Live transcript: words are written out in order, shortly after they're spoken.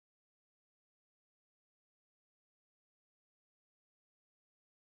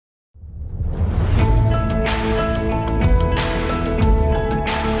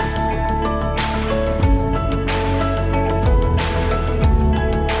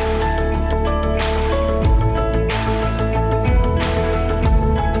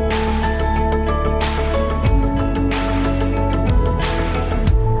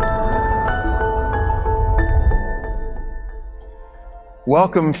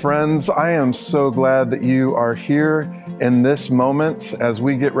Welcome, friends. I am so glad that you are here in this moment as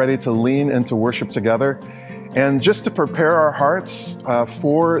we get ready to lean into worship together. And just to prepare our hearts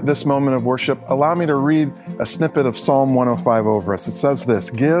for this moment of worship, allow me to read a snippet of Psalm 105 over us. It says this: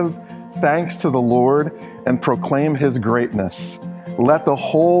 "Give thanks to the Lord and proclaim his greatness. Let the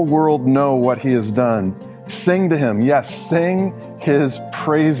whole world know what he has done. Sing to him, yes, sing his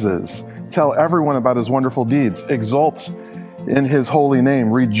praises. Tell everyone about his wonderful deeds. Exult in his holy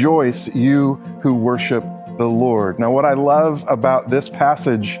name. Rejoice, you who worship the Lord." Now, what I love about this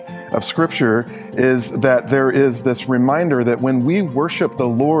passage of Scripture is that there is this reminder that when we worship the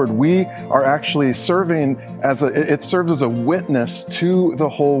Lord, we are actually serving it serves as a witness to the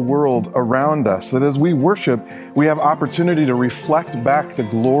whole world around us. That as we worship, we have opportunity to reflect back the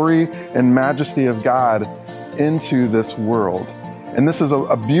glory and majesty of God into this world. And this is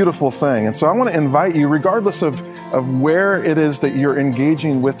a beautiful thing. And so I want to invite you, regardless of where it is that you're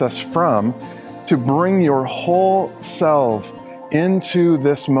engaging with us from, to bring your whole self into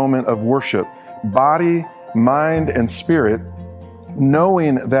this moment of worship, body, mind, and spirit,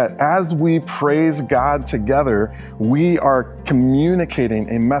 knowing that as we praise God together, we are communicating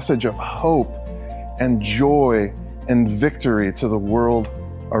a message of hope and joy and victory to the world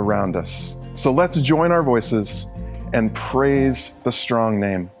around us. So let's join our voices and praise the strong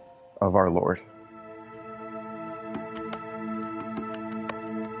name of our Lord.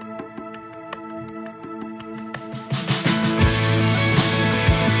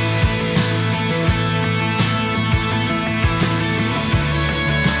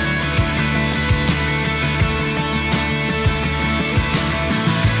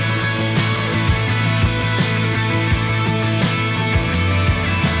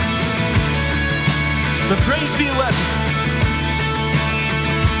 Let praise be a weapon.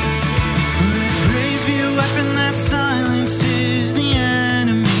 Let praise be a weapon that silences the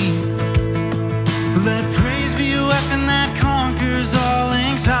enemy. Let praise be a weapon that conquers all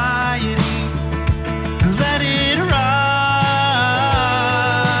anxiety. Let it rise.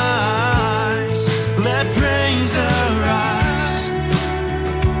 Let praise arise.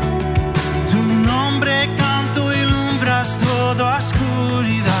 Tu nombre canto ilumbras toda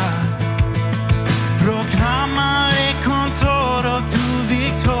oscuridad. Proclámale con todo tu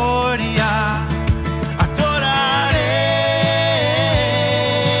victoria. Adoraré,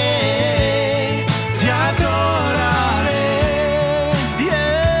 te adoraré.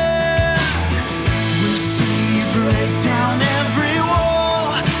 Yeah. We'll see, break down every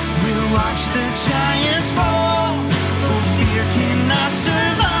wall. We'll watch the giants fall. For fear cannot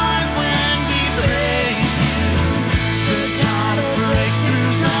survive when we praise you. The God of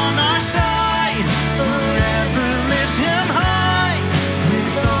breakthroughs on our side. Forever lift him high.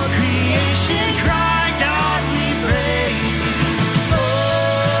 With all creation cry, God, we praise you.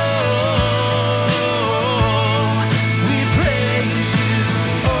 Oh, we praise you.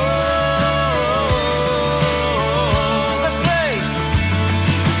 Oh, let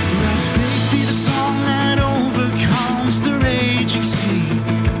faith be the song that overcomes the raging sea.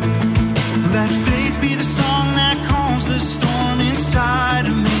 Let faith be the song that calms the storm inside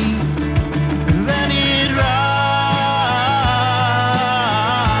of me. Let it rise.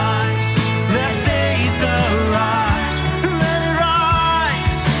 Let faith arise. Let it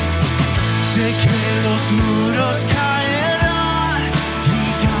rise. Sé que los muros caerán,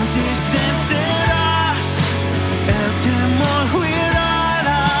 gigantes vencerás. El temor huirá al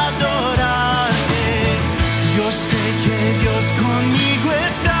adorarte. Yo sé que Dios conmigo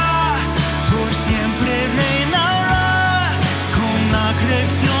está, por siempre reinará. Con la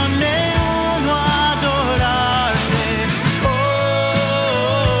creación me uno a adorarte. Oh,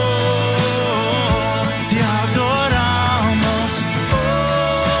 te adoramos. Oh,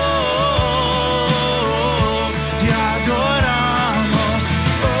 te adoramos.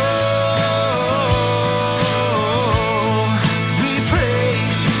 Oh, we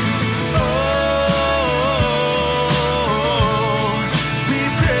praise you. Oh, we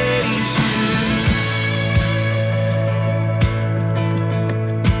praise you.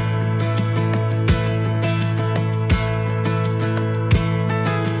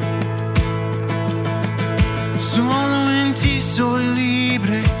 Solo en ti soy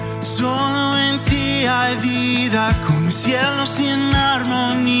libre, solo en ti hay vida, como cielos en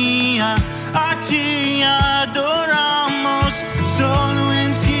armonía, a ti adoramos. Solo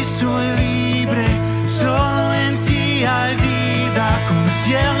en ti soy libre, solo en ti hay vida, como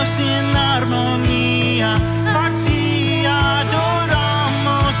cielos en armonía, a ti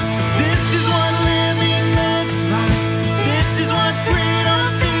adoramos. This is what living looks like. This is what freedom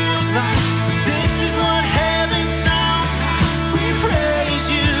feels like. This is what heaven sounds like. We pray.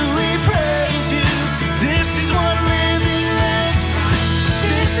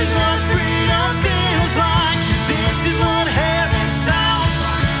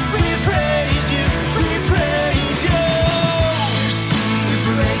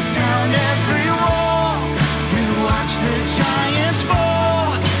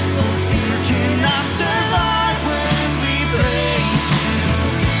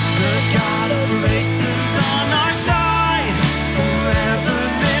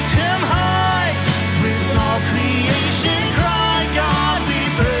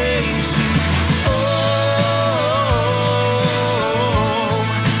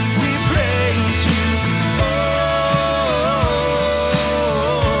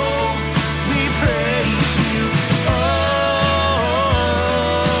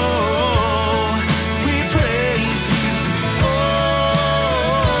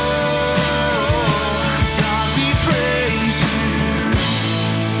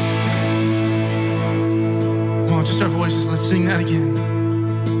 our voices. Let's sing that again.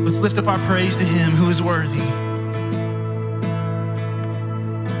 Let's lift up our praise to him who is worthy.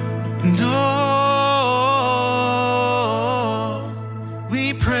 And oh,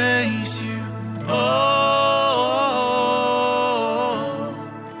 we praise you. Oh,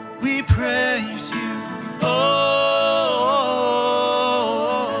 we praise you. Oh,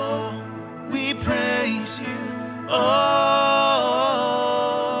 we praise you. Oh,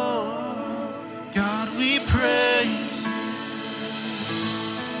 God, we praise you.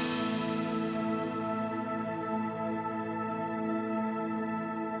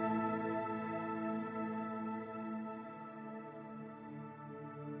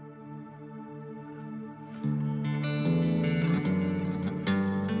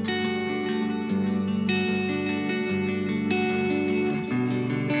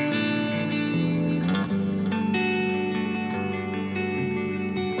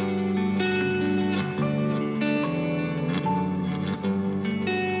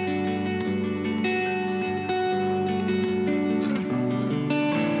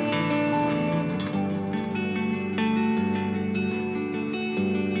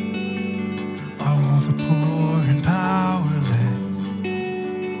 All the poor and powerless,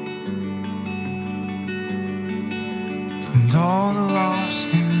 and all the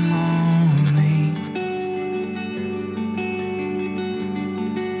lost and lonely,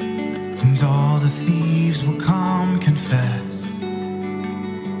 and all the thieves will come confess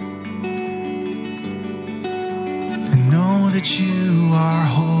and know that you are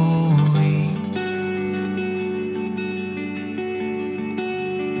holy,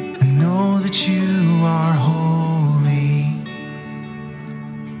 and know that you are holy,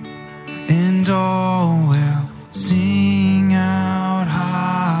 and all will sing out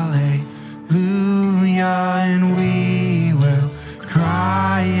hallelujah, and we will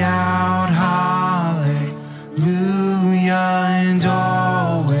cry out hallelujah, and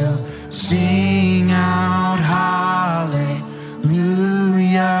all will sing out hallelujah,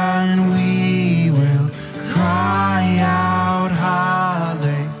 and we will cry out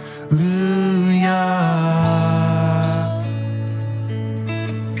hallelujah.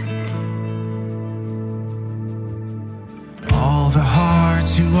 All the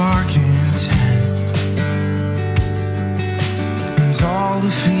hearts who are content, and all who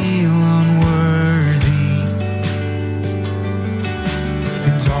feel unworthy,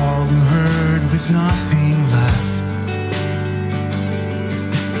 and all who heard with nothing left,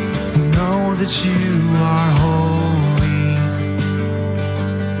 who know that you are holy,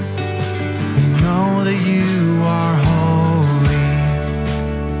 who know that you are holy,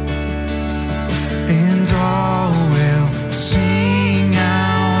 and all will sing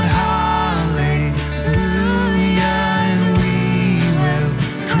out hallelujah, and we will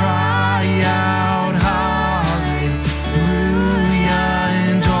cry out hallelujah,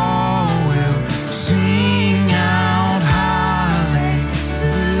 and all will sing out hallelujah,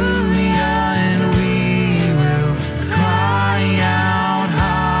 and we will cry out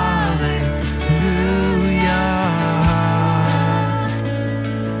hallelujah.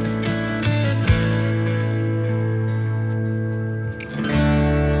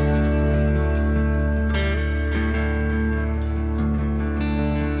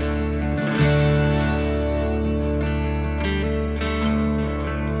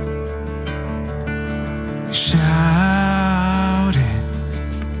 Shout it,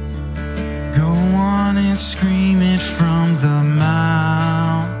 go on and scream it from the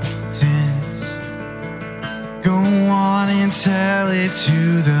mountains, go on and tell it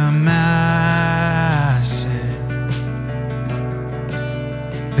to the masses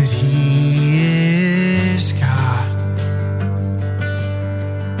that he is God.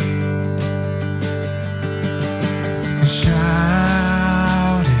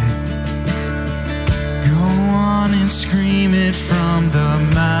 Shout it, go on and scream it from the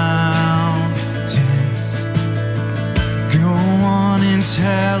mountains, go on and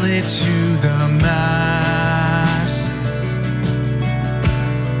tell it to the masses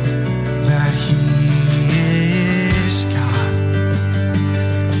that he is God.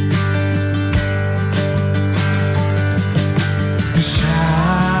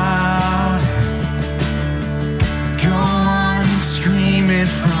 Shout it, go on and scream it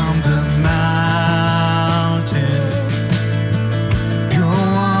from the mountains, go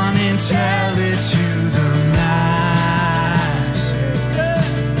on and tell it to the masses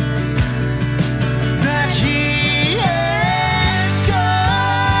that he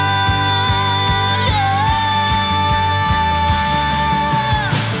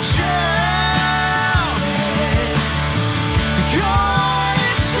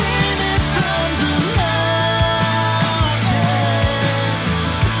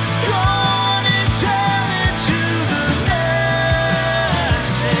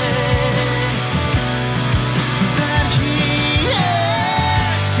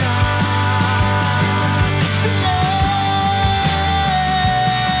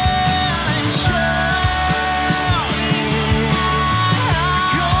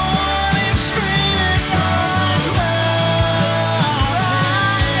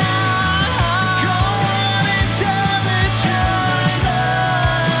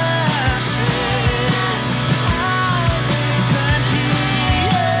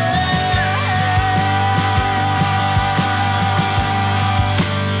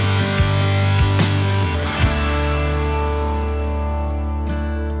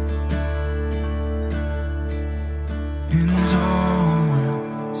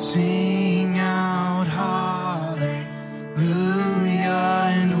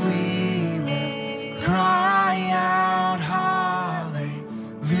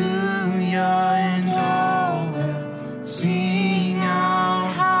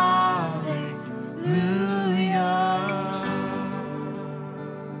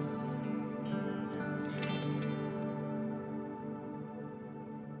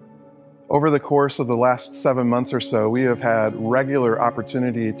Over the course of the last 7 months or so, we have had regular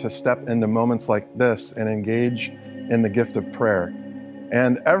opportunity to step into moments like this and engage in the gift of prayer.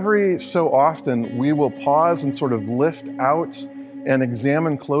 And every so often, we will pause and sort of lift out and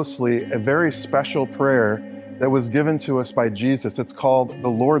examine closely a very special prayer that was given to us by Jesus. It's called the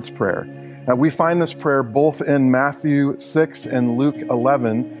Lord's Prayer. Now, we find this prayer both in Matthew 6 and Luke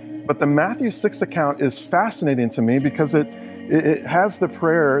 11, but the Matthew 6 account is fascinating to me because it has the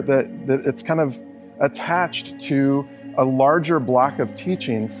prayer that it's kind of attached to a larger block of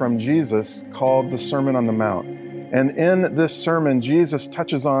teaching from Jesus called the Sermon on the Mount. And in this sermon, Jesus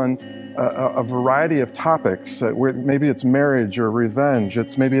touches on a variety of topics, where maybe it's marriage or revenge,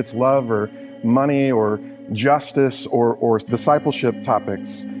 maybe it's love or money or justice or discipleship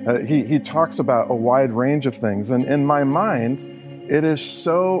topics. He talks about a wide range of things. And in my mind, it is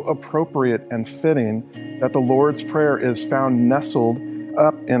so appropriate and fitting that the Lord's Prayer is found nestled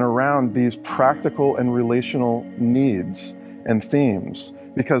up and around these practical and relational needs and themes,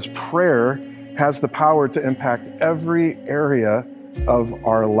 because prayer has the power to impact every area of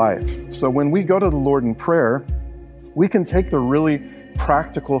our life. So when we go to the Lord in prayer, we can take the really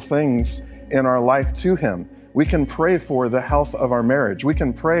practical things in our life to Him. We can pray for the health of our marriage. We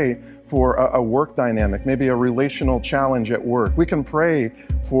can pray for a work dynamic, maybe a relational challenge at work. We can pray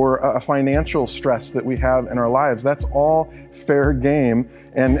for a financial stress that we have in our lives. That's all fair game.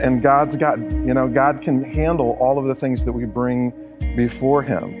 And God can handle all of the things that we bring before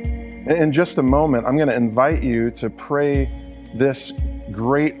Him. In just a moment, I'm going to invite you to pray this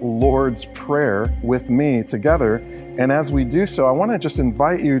great Lord's Prayer with me together. And as we do so, I want to just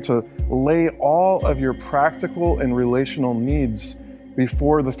invite you to lay all of your practical and relational needs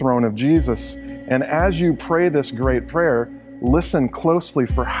before the throne of Jesus. And as you pray this great prayer, listen closely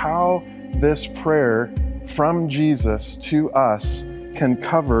for how this prayer from Jesus to us can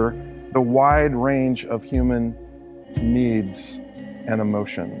cover the wide range of human needs and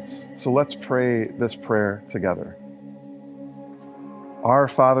emotions. So let's pray this prayer together. Our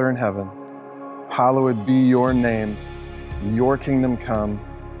Father in heaven, hallowed be your name. Your kingdom come,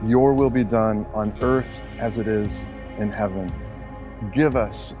 your will be done on earth as it is in heaven. Give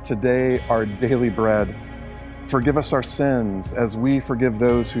us today our daily bread. Forgive us our sins as we forgive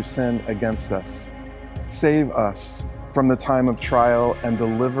those who sin against us. Save us from the time of trial and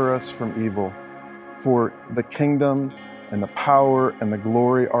deliver us from evil. For the kingdom and the power and the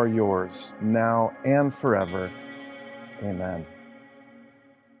glory are yours, now and forever. Amen.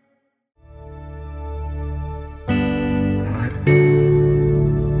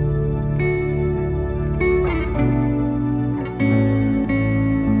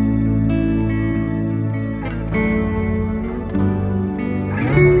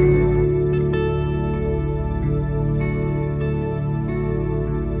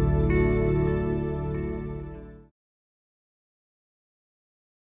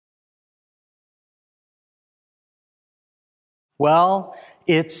 Well,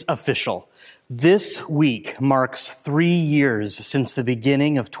 it's official. This week marks 3 years since the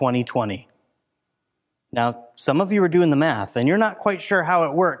beginning of 2020. Now, some of you are doing the math, and you're not quite sure how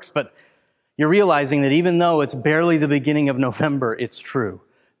it works, but you're realizing that even though it's barely the beginning of November, it's true.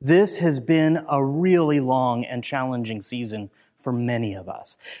 This has been a really long and challenging season for many of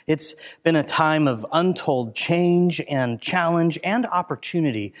us. It's been a time of untold change and challenge and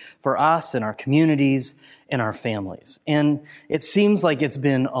opportunity for us and our communities and our families. And it seems like it's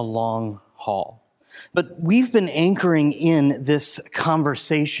been a long haul. But we've been anchoring in this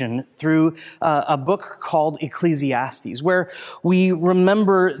conversation through a book called Ecclesiastes, where we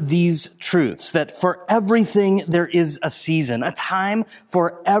remember these truths, that for everything there is a season, a time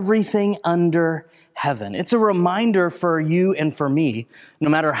for everything under heaven. It's a reminder for you and for me, no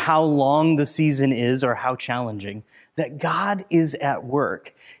matter how long the season is or how challenging, that God is at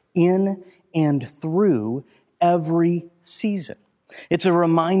work in and through every season. It's a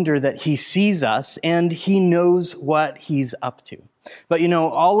reminder that He sees us and He knows what He's up to. But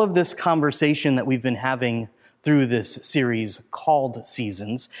all of this conversation that we've been having through this series called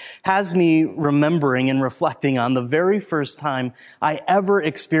Seasons has me remembering and reflecting on the very first time I ever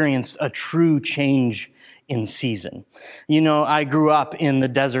experienced a true change in season. I grew up in the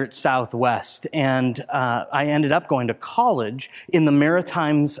desert Southwest, and I ended up going to college in the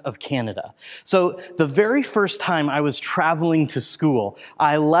Maritimes of Canada. So the very first time I was traveling to school,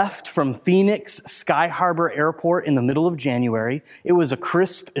 I left from Phoenix Sky Harbor Airport in the middle of January. It was a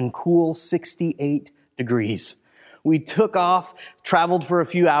crisp and cool 68 degrees. We took off, traveled for a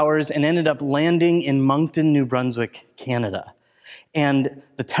few hours, and ended up landing in Moncton, New Brunswick, Canada. And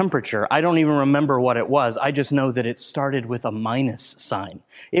the temperature, I don't even remember what it was. I just know that it started with a minus sign.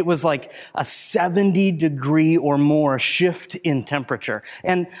 It was like a 70 degree or more shift in temperature.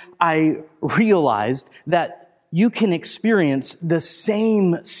 And I realized that you can experience the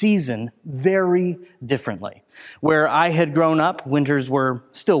same season very differently. Where I had grown up, winters were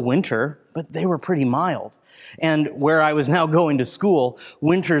still winter, but they were pretty mild. And where I was now going to school,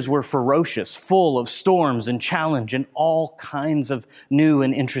 winters were ferocious, full of storms and challenge and all kinds of new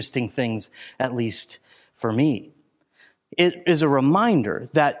and interesting things, at least for me. It is a reminder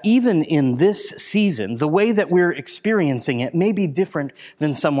that even in this season, the way that we're experiencing it may be different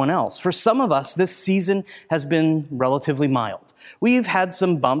than someone else. For some of us, this season has been relatively mild. We've had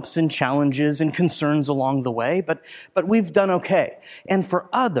some bumps and challenges and concerns along the way, but we've done okay. And for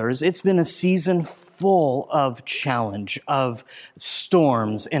others, it's been a season full of challenge, of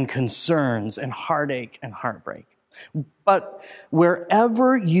storms and concerns and heartache and heartbreak. But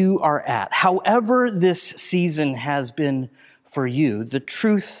wherever you are at, however this season has been for you, the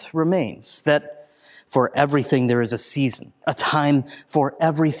truth remains that for everything there is a season, a time for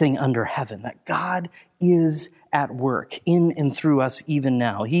everything under heaven, that God is at work in and through us even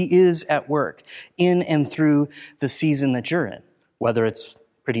now. He is at work in and through the season that you're in, whether it's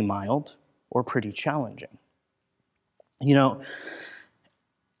pretty mild or pretty challenging. You know,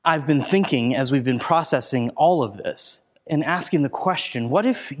 I've been thinking as we've been processing all of this and asking the question, what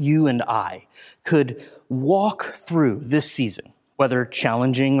if you and I could walk through this season, whether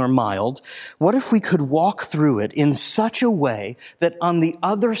challenging or mild, what if we could walk through it in such a way that on the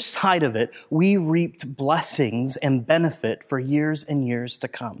other side of it, we reaped blessings and benefit for years and years to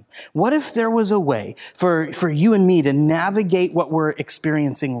come? What if there was a way for you and me to navigate what we're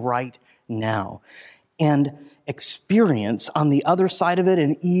experiencing right now and experience on the other side of it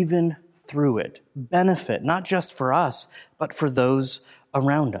and even through it benefit, not just for us, but for those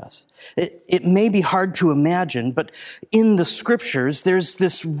around us? It may be hard to imagine, but in the scriptures, there's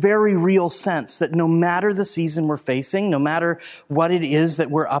this very real sense that no matter the season we're facing, no matter what it is that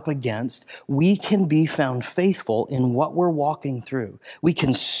we're up against, we can be found faithful in what we're walking through. We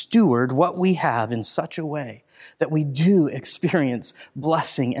can steward what we have in such a way that we do experience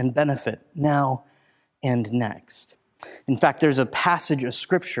blessing and benefit now and next. In fact, there's a passage of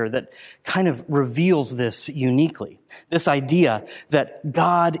scripture that kind of reveals this uniquely. This idea that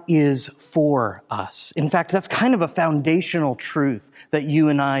God is for us. In fact, that's kind of a foundational truth that you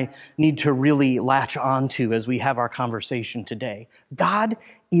and I need to really latch onto as we have our conversation today. God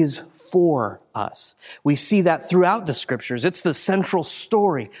is for us. We see that throughout the scriptures. It's the central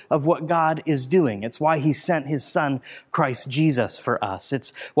story of what God is doing. It's why he sent his son, Christ Jesus, for us.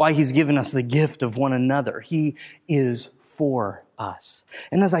 It's why he's given us the gift of one another. He is for us.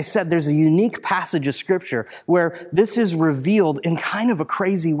 And as I said, there's a unique passage of scripture where this is revealed in kind of a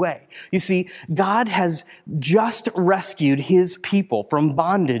crazy way. You see, God has just rescued his people from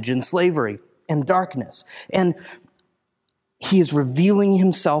bondage and slavery and darkness. And he is revealing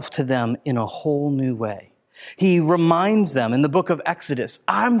himself to them in a whole new way. He reminds them in the book of Exodus,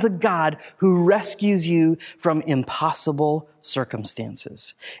 I'm the God who rescues you from impossible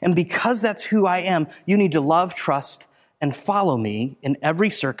circumstances. And because that's who I am, you need to love, trust, and follow me in every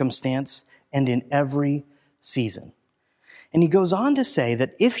circumstance and in every season. And he goes on to say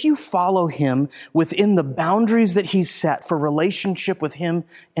that if you follow him within the boundaries that he's set for relationship with him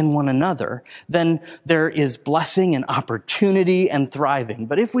and one another, then there is blessing and opportunity and thriving.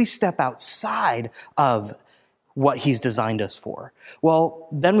 But if we step outside of what he's designed us for, well,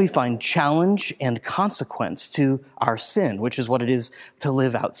 then we find challenge and consequence to our sin, which is what it is to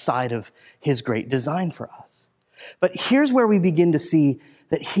live outside of his great design for us. But here's where we begin to see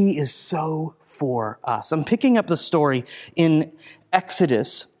that he is so for us. I'm picking up the story in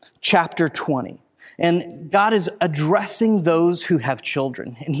Exodus chapter 20. And God is addressing those who have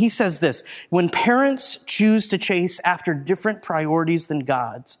children. And he says this, when parents choose to chase after different priorities than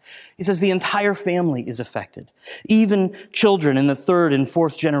God's, he says the entire family is affected, even children in the third and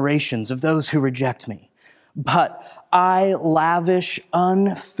fourth generations of those who reject me. But I lavish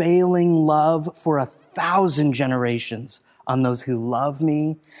unfailing love for 1,000 generations on those who love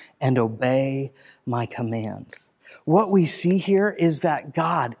me and obey my commands. What we see here is that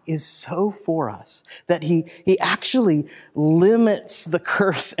God is so for us that he actually limits the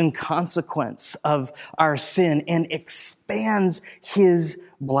curse and consequence of our sin and expands his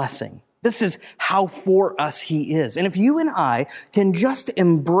blessing. This is how for us he is. And if you and I can just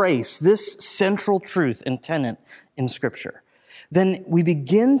embrace this central truth and tenet in Scripture, then we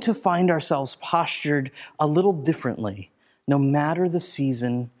begin to find ourselves postured a little differently no matter the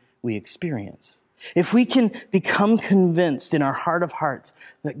season we experience. if we can become convinced in our heart of hearts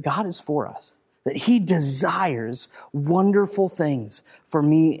that God is for us, that he desires wonderful things for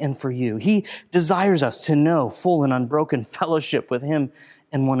me and for you. He desires us to know full and unbroken fellowship with him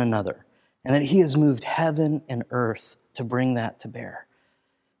and one another, and that he has moved heaven and earth to bring that to bear.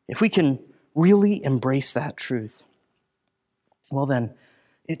 If we can really embrace that truth, well then,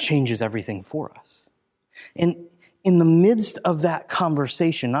 it changes everything for us. And in the midst of that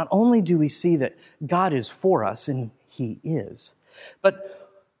conversation, not only do we see that God is for us, and he is, but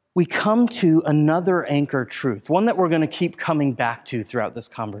we come to another anchor truth, one that we're going to keep coming back to throughout this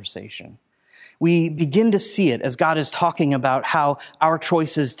conversation. We begin to see it as God is talking about how our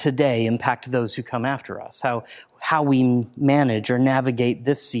choices today impact those who come after us, how we manage or navigate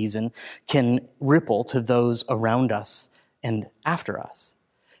this season can ripple to those around us and after us.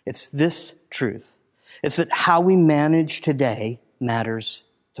 It's this truth. It's that how we manage today matters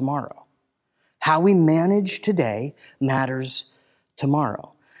tomorrow. How we manage today matters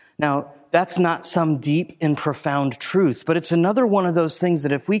tomorrow. Now, that's not some deep and profound truth, but it's another one of those things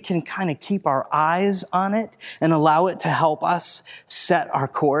that if we can kind of keep our eyes on it and allow it to help us set our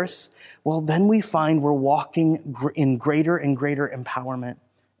course, well, then we find we're walking in greater and greater empowerment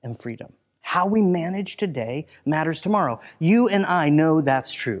and freedom. How we manage today matters tomorrow. You and I know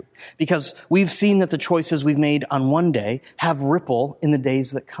that's true because we've seen that the choices we've made on one day have ripple in the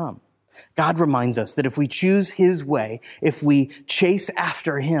days that come. God reminds us that if we choose his way, if we chase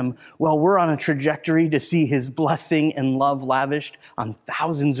after him, well, we're on a trajectory to see his blessing and love lavished on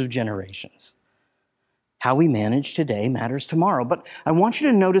thousands of generations. How we manage today matters tomorrow. But I want you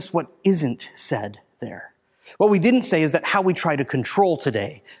to notice what isn't said there. What we didn't say is that how we try to control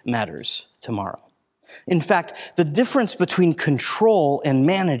today matters tomorrow. In fact, the difference between control and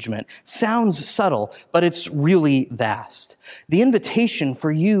management sounds subtle, but it's really vast. The invitation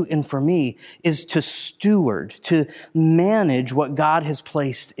for you and for me is to steward, to manage what God has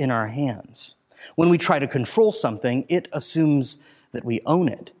placed in our hands. When we try to control something, it assumes that we own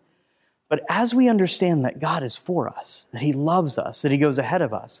it. But as we understand that God is for us, that he loves us, that he goes ahead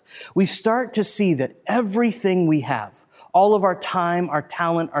of us, we start to see that everything we have, all of our time, our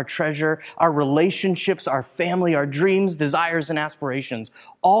talent, our treasure, our relationships, our family, our dreams, desires, and aspirations,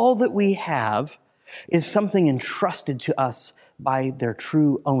 all that we have is something entrusted to us by their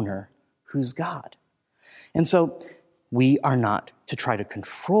true owner, who's God. And so we are not to try to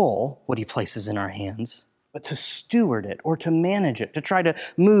control what he places in our hands, but to steward it or to manage it, to try to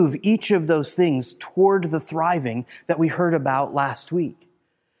move each of those things toward the thriving that we heard about last week.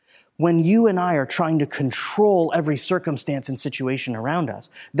 When you and I are trying to control every circumstance and situation around us,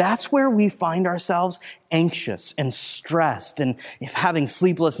 that's where we find ourselves anxious and stressed and having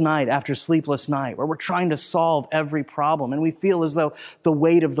sleepless night after sleepless night, where we're trying to solve every problem and we feel as though the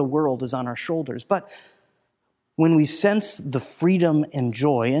weight of the world is on our shoulders. But when we sense the freedom and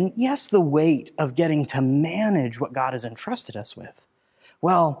joy, and yes, the weight of getting to manage what God has entrusted us with,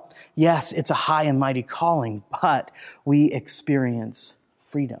 well, yes, it's a high and mighty calling, but we experience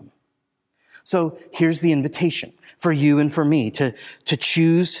freedom. So here's the invitation for you and for me to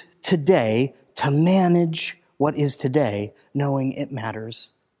choose today to manage what is today, knowing it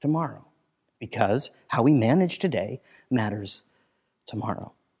matters tomorrow. Because how we manage today matters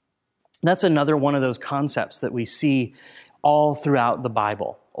tomorrow. That's another one of those concepts that we see all throughout the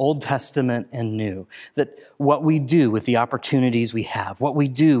Bible, Old Testament and New, that what we do with the opportunities we have, what we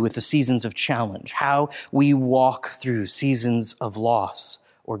do with the seasons of challenge, how we walk through seasons of loss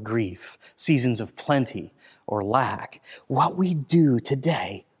or grief, seasons of plenty or lack, what we do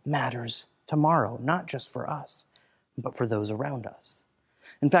today matters tomorrow, not just for us, but for those around us.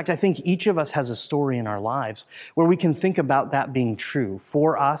 In fact, I think each of us has a story in our lives where we can think about that being true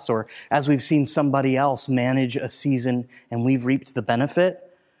for us, or as we've seen somebody else manage a season and we've reaped the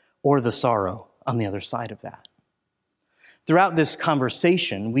benefit or the sorrow on the other side of that. Throughout this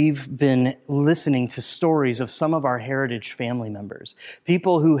conversation, we've been listening to stories of some of our Heritage family members,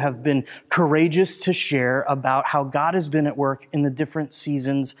 people who have been courageous to share about how God has been at work in the different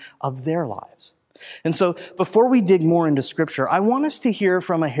seasons of their lives. And so before we dig more into Scripture, I want us to hear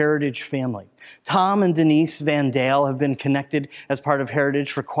from a Heritage family. Tom and Denise Van Dale have been connected as part of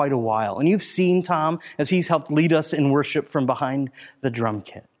Heritage for quite a while. And you've seen Tom as he's helped lead us in worship from behind the drum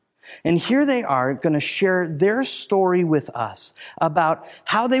kit. And here they are going to share their story with us about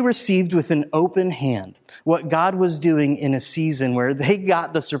how they received with an open hand what God was doing in a season where they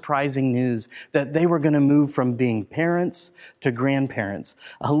got the surprising news that they were going to move from being parents to grandparents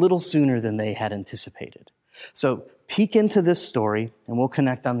a little sooner than they had anticipated. So peek into this story and we'll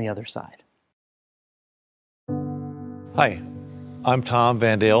connect on the other side. Hi, I'm Tom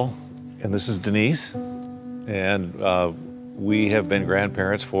Van Dale, And this is Denise. And we have been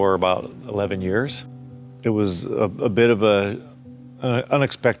grandparents for about 11 years. It was a bit of an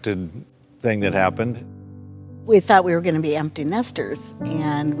unexpected thing that happened. We thought we were going to be empty nesters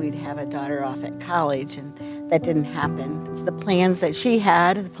and we'd have a daughter off at college, and that didn't happen. It's the plans that she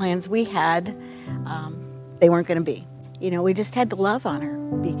had, the plans we had, they weren't going to be. You know, we just had to love on her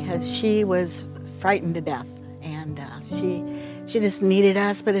because she was frightened to death, and she just needed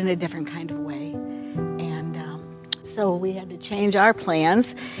us, but in a different kind of way. And so we had to change our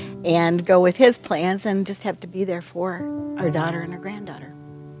plans and go with his plans and just have to be there for our daughter and our granddaughter.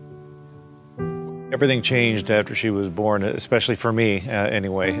 Everything changed after she was born, especially for me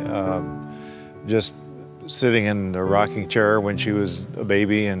anyway. Just sitting in the rocking chair when she was a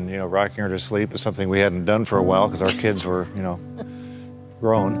baby and, you know, rocking her to sleep is something we hadn't done for a while because our kids were, you know,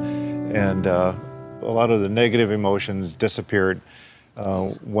 grown. And a lot of the negative emotions disappeared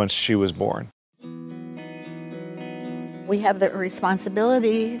once she was born. We have the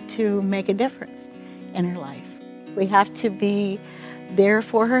responsibility to make a difference in her life. We have to be there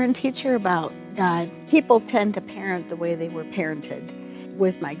for her and teach her about God. People tend to parent the way they were parented.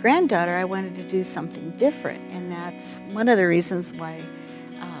 With my granddaughter, I wanted to do something different, and that's one of the reasons why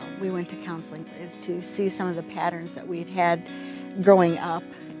we went to counseling, is to see some of the patterns that we'd had growing up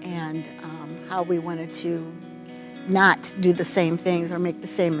and how we wanted to not do the same things or make the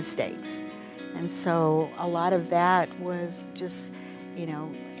same mistakes. And so a lot of that was just, you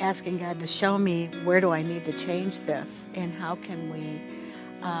know, asking God to show me, where do I need to change this, and how can we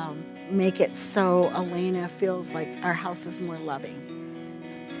make it so Elena feels like our house is more loving.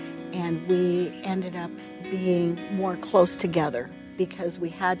 And we ended up being more close together because we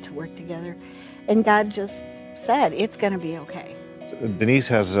had to work together. And God just said, it's going to be okay. Denise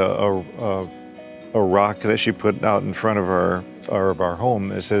has a rock that she put out in front of our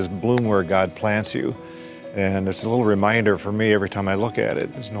home. It says, "Bloom where God plants you." And it's a little reminder for me every time I look at it.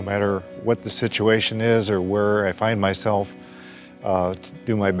 Is no matter what the situation is or where I find myself, to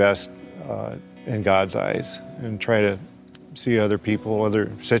do my best in God's eyes and try to see other people,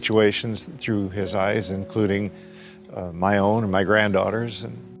 other situations through His eyes, including my own and my granddaughter's.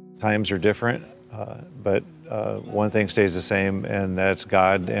 And times are different, but one thing stays the same, and that's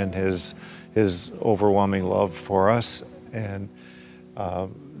God and His overwhelming love for us. And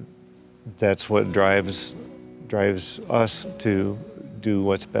that's what drives us to do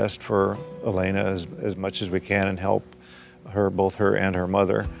what's best for Elena as much as we can and help her, both her and her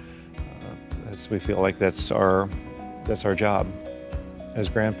mother. We feel like that's our job as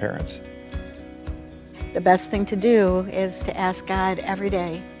grandparents. The best thing to do is to ask God every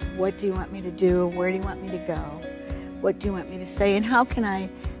day, what do you want me to do? Where do you want me to go? What do you want me to say? And how can I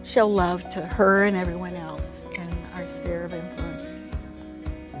show love to her and everyone else in our sphere of influence?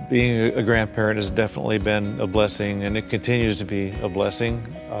 Being a grandparent has definitely been a blessing, and it continues to be a blessing.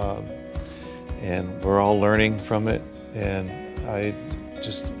 And we're all learning from it. And I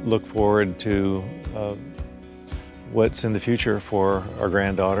just look forward to what's in the future for our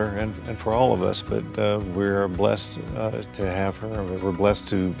granddaughter and for all of us. But we're blessed to have her. We're blessed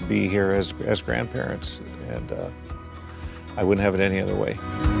to be here as grandparents. And I wouldn't have it any other way.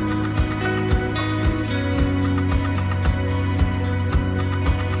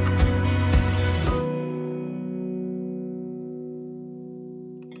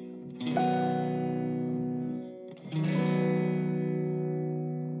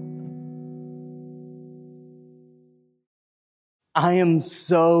 I am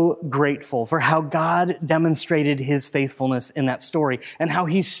so grateful for how God demonstrated His faithfulness in that story and how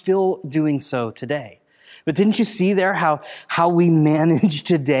He's still doing so today. But didn't you see there how we manage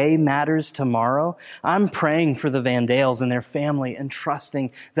today matters tomorrow? I'm praying for the Van Dales and their family and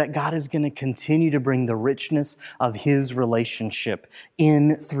trusting that God is going to continue to bring the richness of His relationship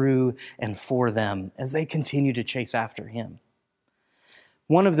in, through, and for them as they continue to chase after Him.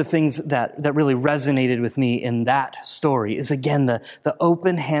 One of the things that really resonated with me in that story is, again, the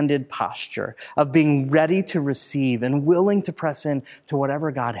open-handed posture of being ready to receive and willing to press in to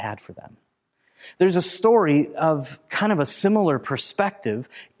whatever God had for them. There's a story of kind of a similar perspective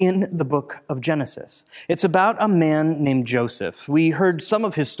in the book of Genesis. It's about a man named Joseph. We heard some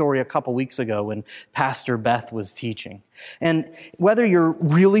of his story a couple weeks ago when Pastor Beth was teaching. And whether you're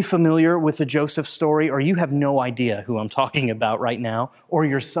really familiar with the Joseph story or you have no idea who I'm talking about right now, or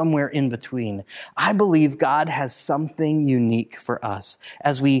you're somewhere in between, I believe God has something unique for us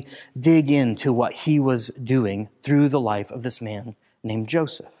as we dig into what He was doing through the life of this man named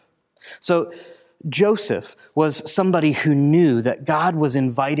Joseph. So Joseph was somebody who knew that God was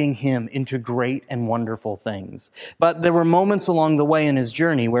inviting him into great and wonderful things. But there were moments along the way in his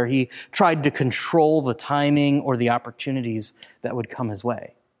journey where he tried to control the timing or the opportunities that would come his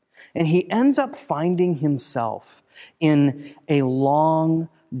way. And he ends up finding himself in a long,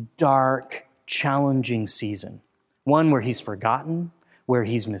 dark, challenging season. One where he's forgotten, where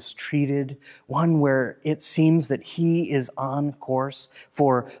he's mistreated, one where it seems that he is on course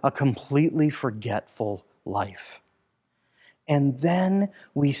for a completely forgetful life. And then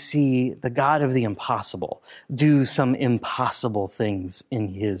we see the God of the impossible do some impossible things in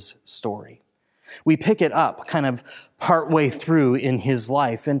his story. We pick it up kind of partway through in his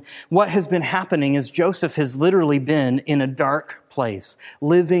life. And what has been happening is Joseph has literally been in a dark place,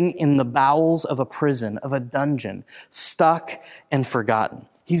 living in the bowels of a prison, of a dungeon, stuck and forgotten.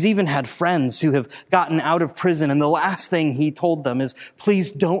 He's even had friends who have gotten out of prison, and the last thing he told them is,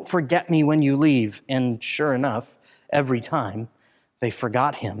 please don't forget me when you leave. And sure enough, every time they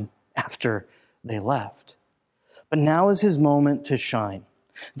forgot him after they left. But now is his moment to shine.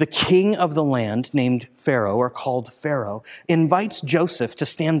 The king of the land, named Pharaoh, or called Pharaoh, invites Joseph to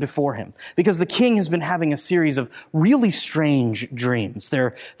stand before him because the king has been having a series of really strange dreams.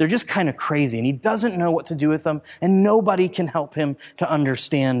 They're just kind of crazy, and he doesn't know what to do with them, and nobody can help him to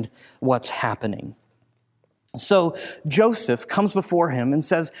understand what's happening. So Joseph comes before him and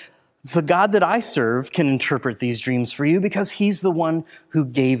says, the God that I serve can interpret these dreams for you because he's the one who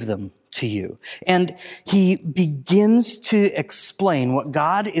gave them to you. And he begins to explain what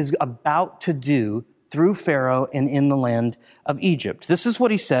God is about to do through Pharaoh and in the land of Egypt. This is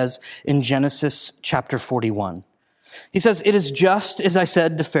what he says in Genesis chapter 41. He says, it is just as I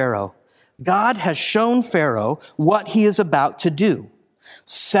said to Pharaoh. God has shown Pharaoh what he is about to do.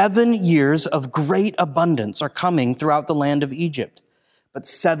 7 years of great abundance are coming throughout the land of Egypt, but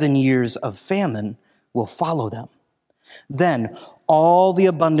 7 years of famine will follow them. Then all the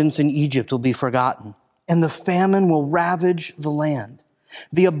abundance in Egypt will be forgotten, and the famine will ravage the land.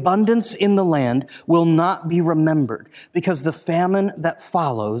 The abundance in the land will not be remembered, because the famine that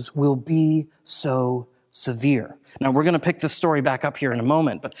follows will be so severe. Now, we're going to pick this story back up here in a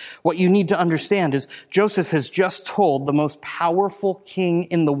moment, but what you need to understand is Joseph has just told the most powerful king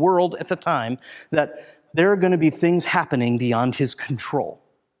in the world at the time that there are going to be things happening beyond his control.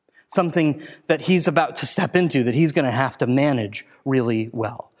 Something that he's about to step into that he's going to have to manage really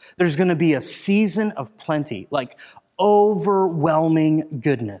well. There's going to be a season of plenty, like overwhelming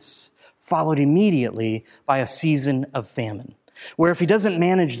goodness, followed immediately by a season of famine, where if he doesn't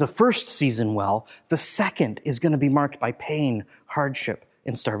manage the first season well, the second is going to be marked by pain, hardship,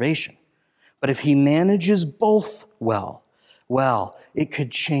 and starvation. But if he manages both well, it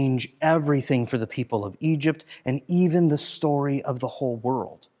could change everything for the people of Egypt and even the story of the whole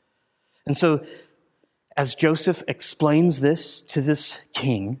world. And so, as Joseph explains this to this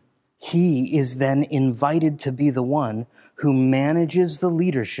king, he is then invited to be the one who manages the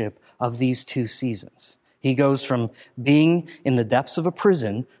leadership of these two seasons. He goes from being in the depths of a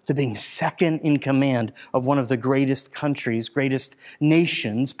prison to being second in command of one of the greatest countries, greatest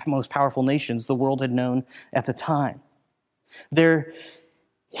nations, most powerful nations the world had known at the time. There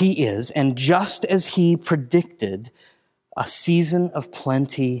he is, and just as he predicted, a season of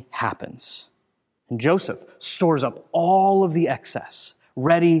plenty happens. And Joseph stores up all of the excess,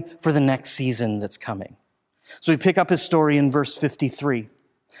 ready for the next season that's coming. So we pick up his story in verse 53.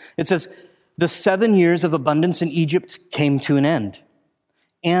 It says, the 7 years of abundance in Egypt came to an end,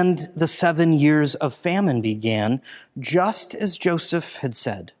 and the 7 years of famine began, just as Joseph had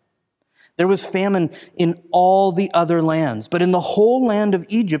said. There was famine in all the other lands, but in the whole land of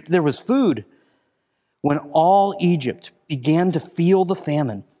Egypt there was food. When all Egypt began to feel the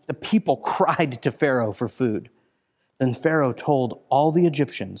famine, the people cried to Pharaoh for food. Then Pharaoh told all the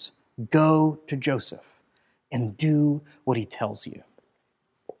Egyptians, go to Joseph and do what he tells you.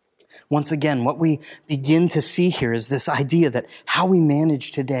 Once again, what we begin to see here is this idea that how we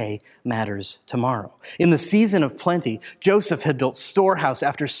manage today matters tomorrow. In the season of plenty, Joseph had built storehouse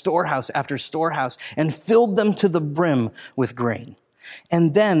after storehouse after storehouse and filled them to the brim with grain.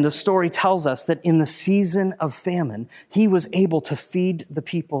 And then the story tells us that in the season of famine, he was able to feed the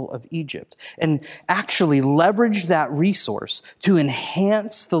people of Egypt and actually leverage that resource to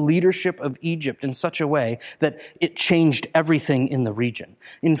enhance the leadership of Egypt in such a way that it changed everything in the region.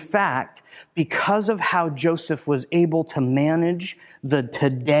 In fact, because of how Joseph was able to manage the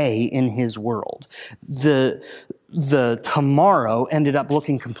today in his world, the tomorrow ended up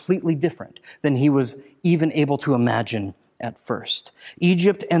looking completely different than he was even able to imagine at first.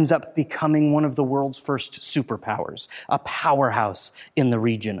 Egypt ends up becoming one of the world's first superpowers, a powerhouse in the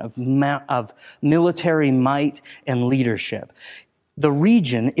region of military might and leadership. The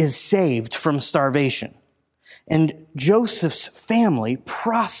region is saved from starvation. And Joseph's family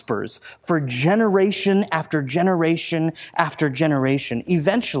prospers for generation after generation after generation,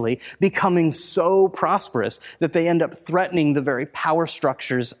 eventually becoming so prosperous that they end up threatening the very power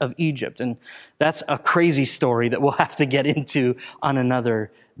structures of Egypt. And that's a crazy story that we'll have to get into on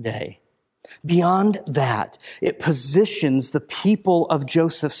another day. Beyond that, it positions the people of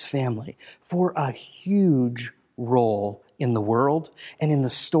Joseph's family for a huge role in the world and in the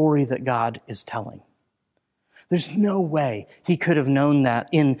story that God is telling. There's no way he could have known that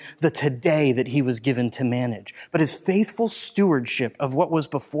in the today that he was given to manage. But his faithful stewardship of what was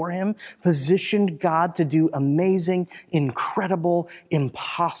before him positioned God to do amazing, incredible,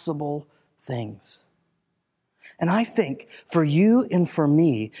 impossible things. And I think for you and for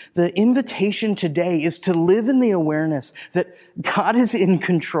me, the invitation today is to live in the awareness that God is in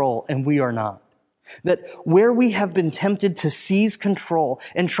control and we are not. That where we have been tempted to seize control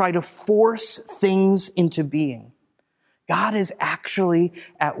and try to force things into being, God is actually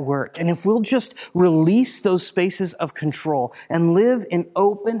at work. And if we'll just release those spaces of control and live in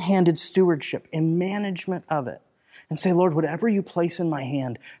open-handed stewardship and management of it, and say, Lord, whatever you place in my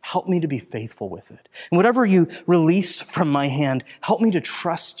hand, help me to be faithful with it. And whatever you release from my hand, help me to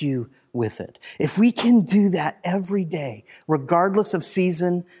trust you with it. If we can do that every day, regardless of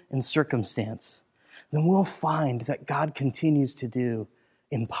season and circumstance, then we'll find that God continues to do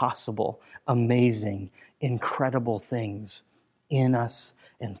impossible, amazing, incredible things in us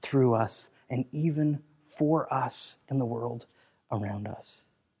and through us and even for us in the world around us.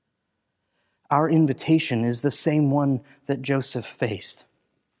 Our invitation is the same one that Joseph faced.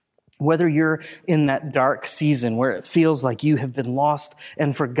 Whether you're in that dark season where it feels like you have been lost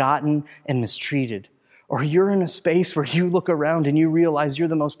and forgotten and mistreated, or you're in a space where you look around and you realize you're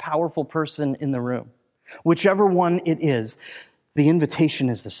the most powerful person in the room, whichever one it is, the invitation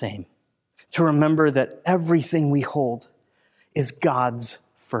is the same. To remember that everything we hold is God's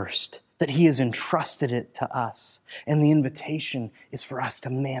first, that he has entrusted it to us. And the invitation is for us to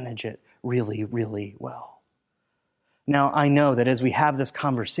manage it really, really well. Now, I know that as we have this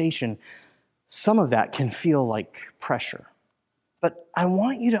conversation, some of that can feel like pressure. But I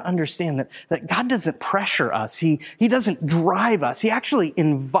want you to understand that God doesn't pressure us. He doesn't drive us. He actually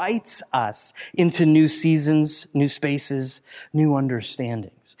invites us into new seasons, new spaces, new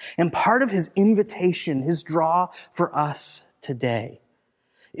understandings. And part of his invitation, his draw for us today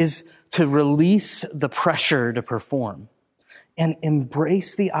is to release the pressure to perform and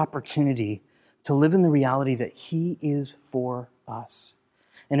embrace the opportunity to live in the reality that he is for us.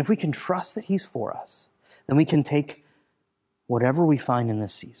 And if we can trust that he's for us, then we can take whatever we find in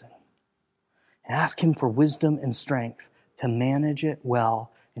this season and ask him for wisdom and strength to manage it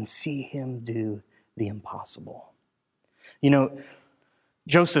well and see him do the impossible. You know,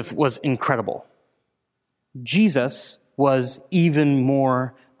 Joseph was incredible. Jesus was even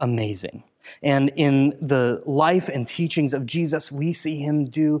more amazing. And in the life and teachings of Jesus, we see him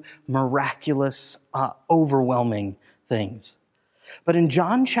do miraculous, overwhelming things. But in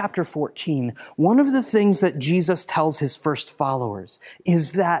John chapter 14, one of the things that Jesus tells his first followers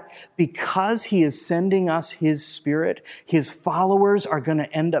is that because he is sending us his Spirit, his followers are going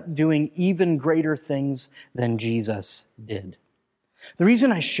to end up doing even greater things than Jesus did. The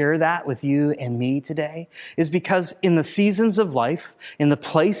reason I share that with you and me today is because in the seasons of life, in the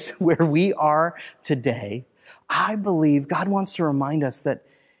place where we are today, I believe God wants to remind us that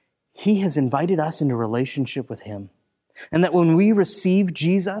he has invited us into relationship with him. And that when we receive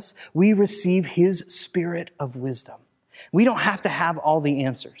Jesus, we receive his Spirit of wisdom. We don't have to have all the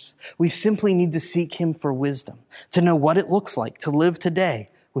answers. We simply need to seek him for wisdom, to know what it looks like to live today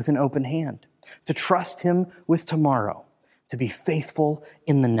with an open hand, to trust him with tomorrow, to be faithful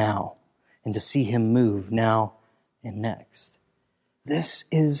in the now, and to see him move now and next. This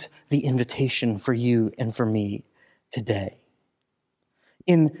is the invitation for you and for me today.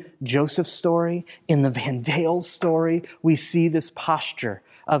 In Joseph's story, in the Van Dale's story, we see this posture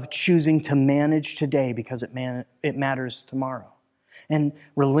of choosing to manage today because it matters tomorrow, and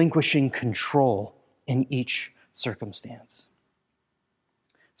relinquishing control in each circumstance.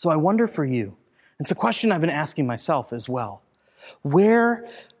 So I wonder for you, it's a question I've been asking myself as well, where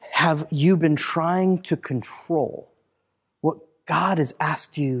have you been trying to control what God has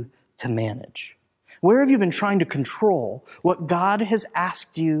asked you to manage? Where have you been trying to control what God has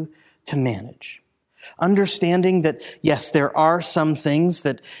asked you to manage? Understanding that, yes, there are some things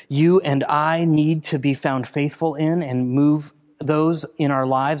that you and I need to be found faithful in and move those in our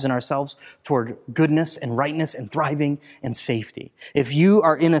lives and ourselves toward goodness and rightness and thriving and safety. If you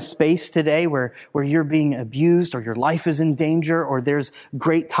are in a space today where you're being abused or your life is in danger or there's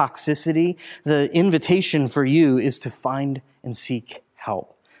great toxicity, the invitation for you is to find and seek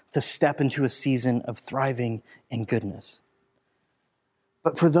help, to step into a season of thriving and goodness.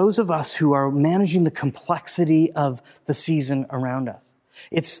 But for those of us who are managing the complexity of the season around us,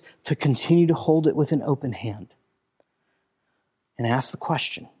 it's to continue to hold it with an open hand and ask the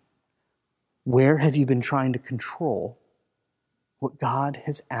question, where have you been trying to control what God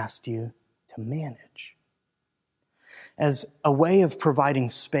has asked you to manage? As a way of providing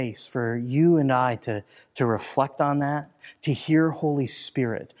space for you and I to reflect on that, to hear Holy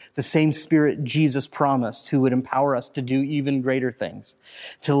Spirit, the same Spirit Jesus promised who would empower us to do even greater things,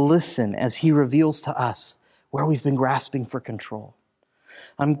 to listen as he reveals to us where we've been grasping for control.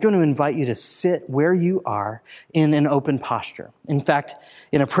 I'm going to invite you to sit where you are in an open posture. In fact,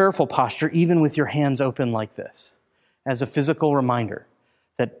 in a prayerful posture, even with your hands open like this, as a physical reminder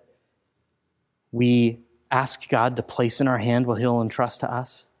that we ask God to place in our hand what he'll entrust to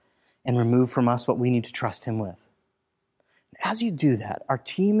us and remove from us what we need to trust him with. As you do that, our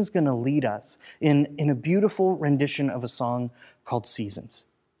team is going to lead us in a beautiful rendition of a song called Seasons.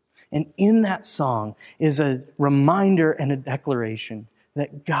 And in that song is a reminder and a declaration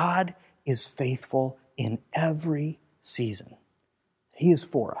that God is faithful in every season. He is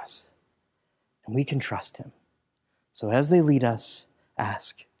for us, and we can trust him. So as they lead us,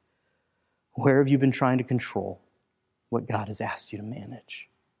 ask, where have you been trying to control what God has asked you to manage?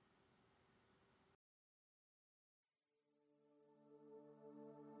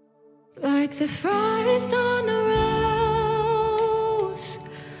 Like the frost on the rose,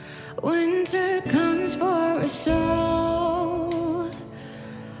 winter comes for us all.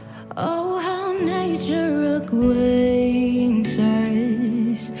 Oh, how nature acquaints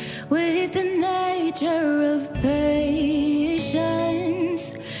us with the nature of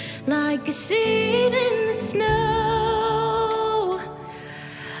patience. Like a seed in the snow,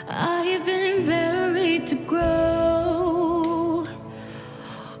 I have been buried to grow.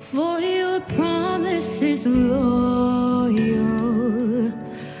 For your promise is loyal,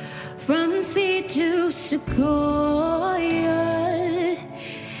 from sea to sequoia.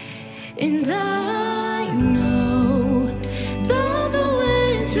 And I know though the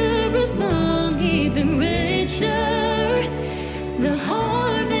winter is long, even richer the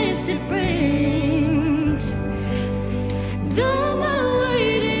harvest it brings. Though my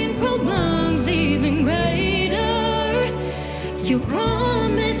waiting prolongs, even greater your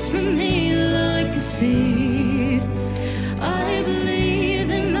promise for me like a seed. I believe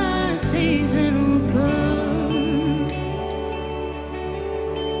that my season will come.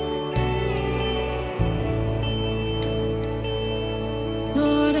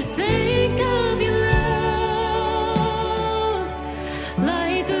 Lord, I think of your love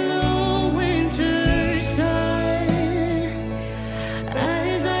like a low winter sun.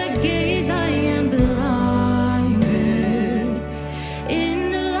 As I gaze, I am blinded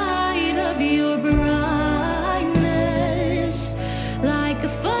in the light of your brightness. Like a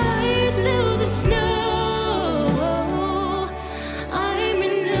fire to the snow, I'm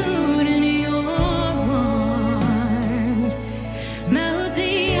renewed in your warmth. Melt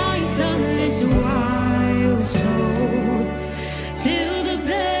the ice of this wild soul till the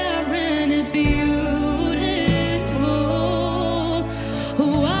barren is beautiful.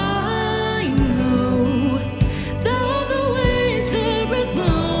 Oh, I know though the winter is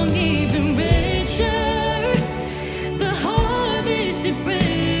long, even richer the harvest it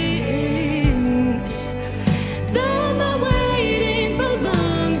brings. Though my waiting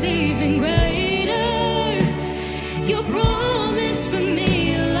prolongs, even greater your promise for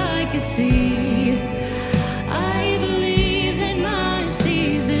me like a seed. I believe that my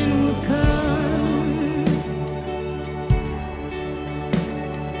season will come.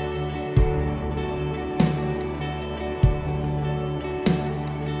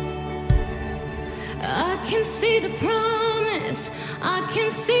 I can see the promise, I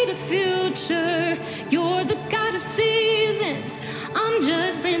can see the future. You're the God of seasons, I'm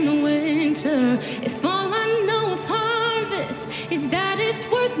just in the winter. If all I know of harvest is that it's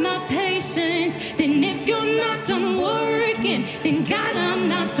worth my patience, then if you're not done working, then God, I'm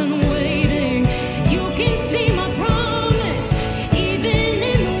not done waiting. You can see my promise even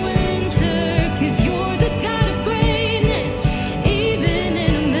in the winter, 'cause you're the God of greatness, even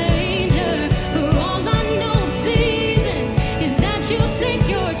in a manger. For all I know of seasons is that you take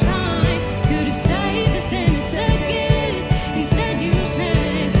your time. Could have saved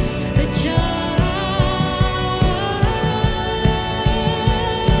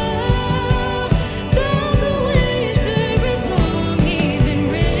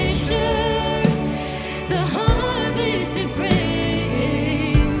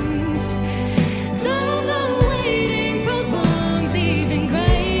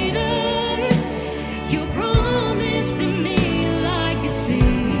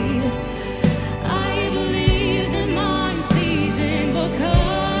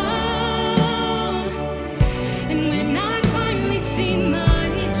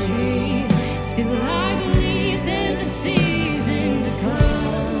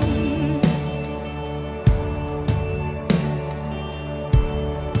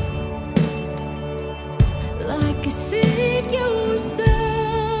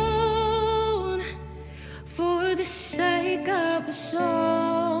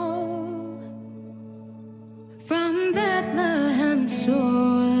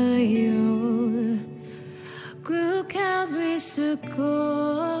soil grew Calvary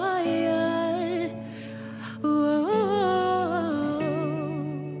sequoia.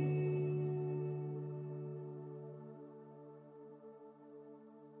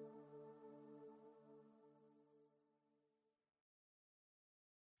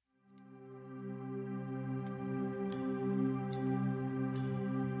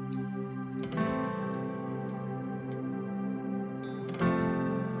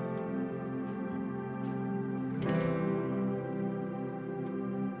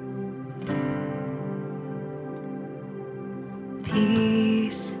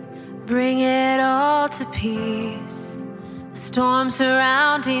 Peace, bring it all to peace. The storm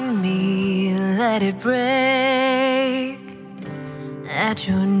surrounding me, let it break. At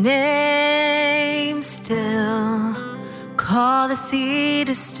your name still, call the sea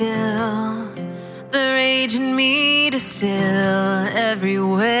to still, the rage in me to still every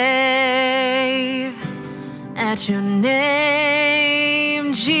wave. At your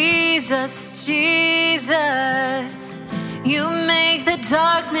name, Jesus, Jesus, you make the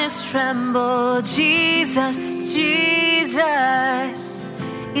darkness tremble. Jesus, Jesus,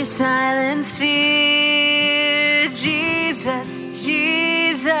 you silence fear. Jesus,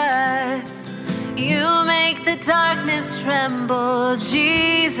 Jesus, you make the darkness tremble.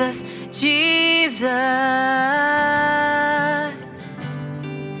 Jesus, Jesus.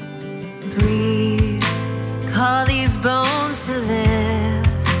 Breathe, call these bones to live,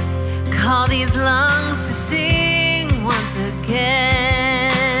 call these lungs to sing once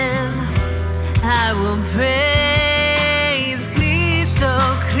again. I will praise Cristo,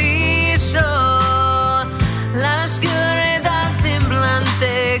 Cristo, la oscuridad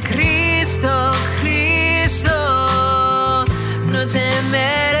temblante. Cristo, Cristo, no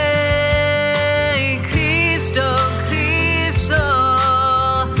temeré. Cristo, Cristo,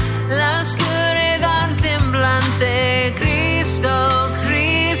 la oscuridad temblante. Cristo,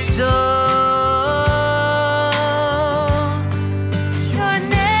 Cristo. Your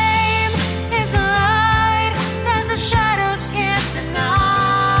name is light.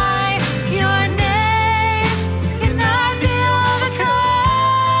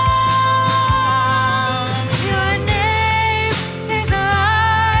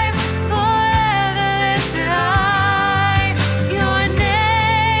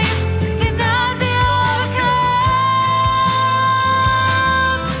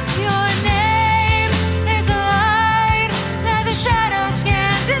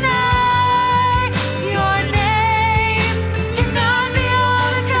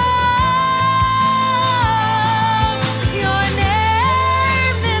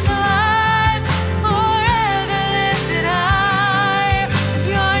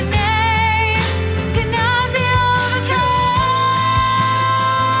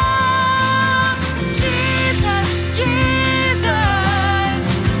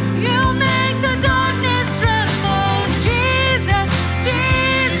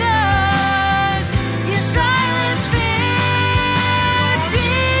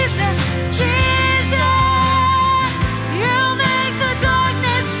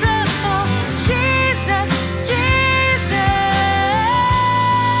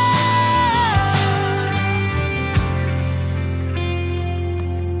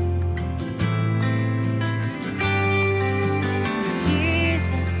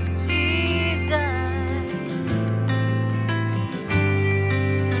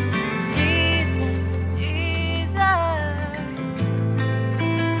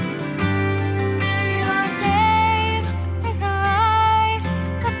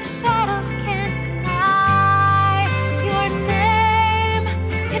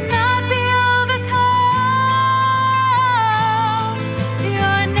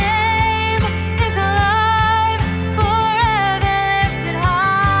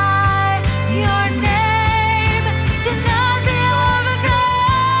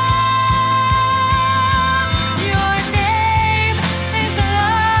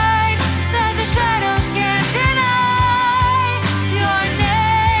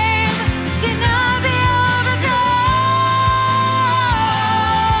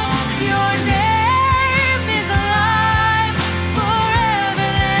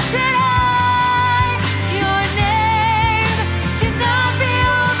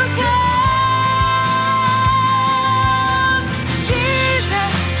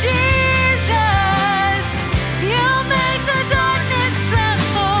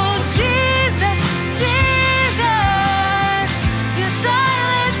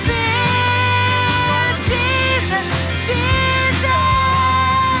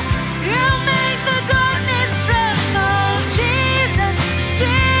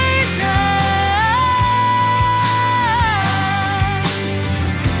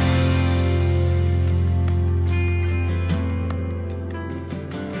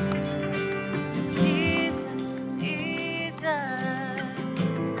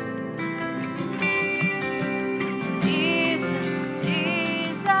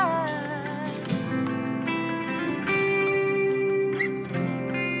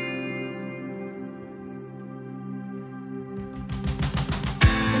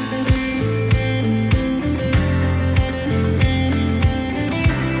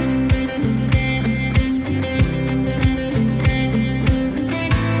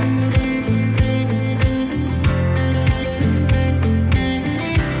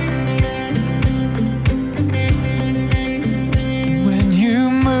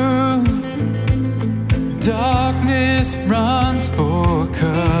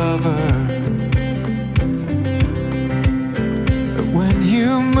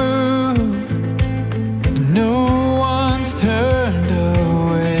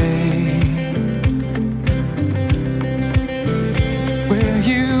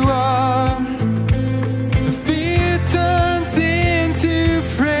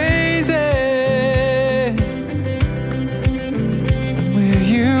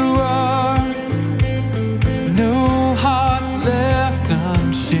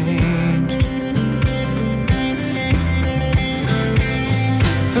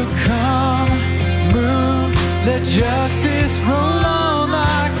 let justice roll on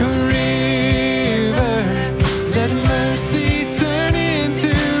like a river. Let mercy turn into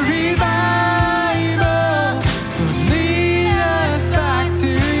revival. Lord, lead us back to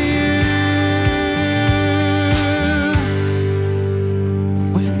you.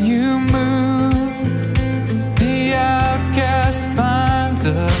 When you move, the outcast finds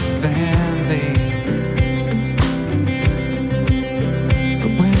a family.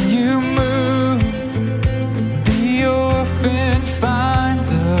 But when you move, the orphan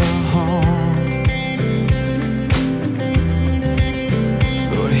finds a home.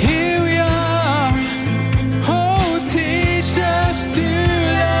 Lord, here we are. Oh, teach us to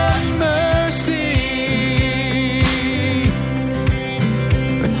love mercy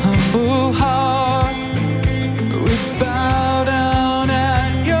with humble hearts. We bow down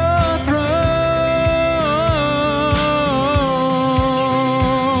at your throne.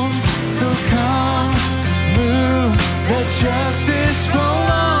 So come, move, let justice roll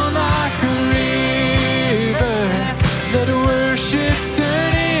on like a river. Let worship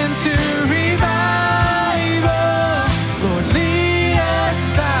turn into revival. Lord, lead us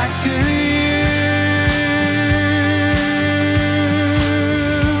back to you.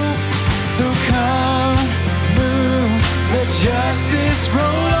 So come, move, let justice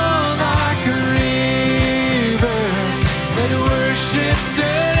roll on like a river. Let worship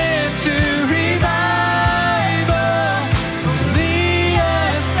turn into revival. Lead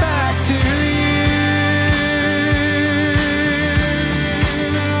us back to you.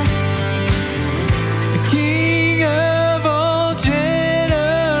 The King of all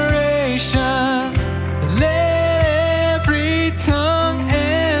generations, let every tongue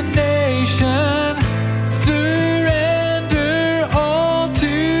and nation surrender all to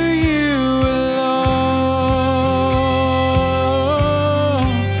you alone.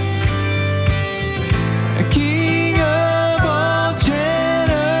 A King of all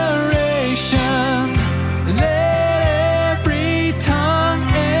generations, let every tongue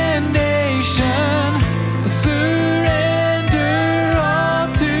and nation surrender all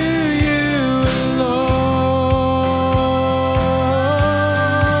to you alone.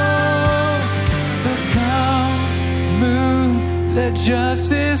 So come, move, let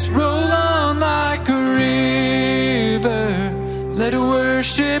justice roll on like a river. Let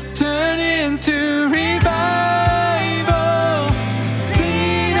worship turn into revival.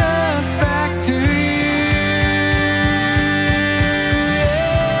 Lead us back to you.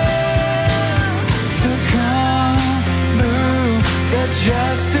 So come, move, let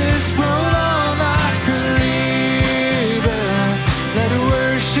justice roll on like a river. Let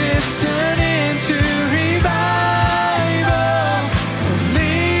worship turn into revival.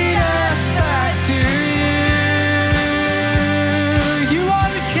 Lead us back to you. You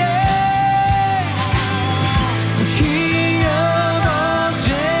are the King, the King of all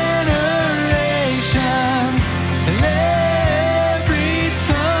generations. Let every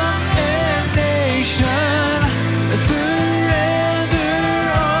tongue and nation surrender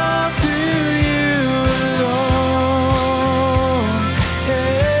all to you alone.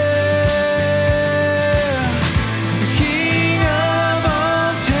 Yeah. The King of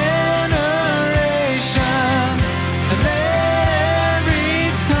all generations, let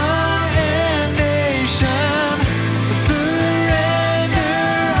every tongue and nation surrender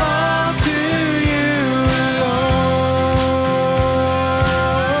all to you alone.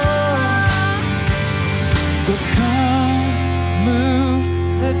 So come, move,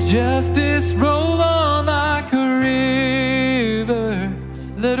 let justice roll on like a river.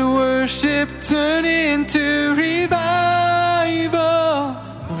 Let worship turn into revival.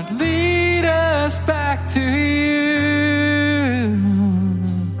 Lord, lead us back to you.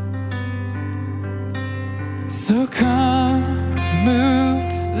 So come, move,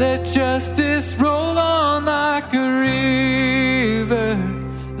 let justice roll on like a river.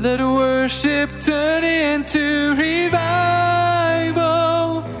 Let worship turn into revival.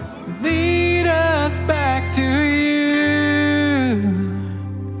 Lead us back to you.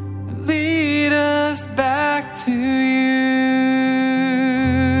 Lead us back to you.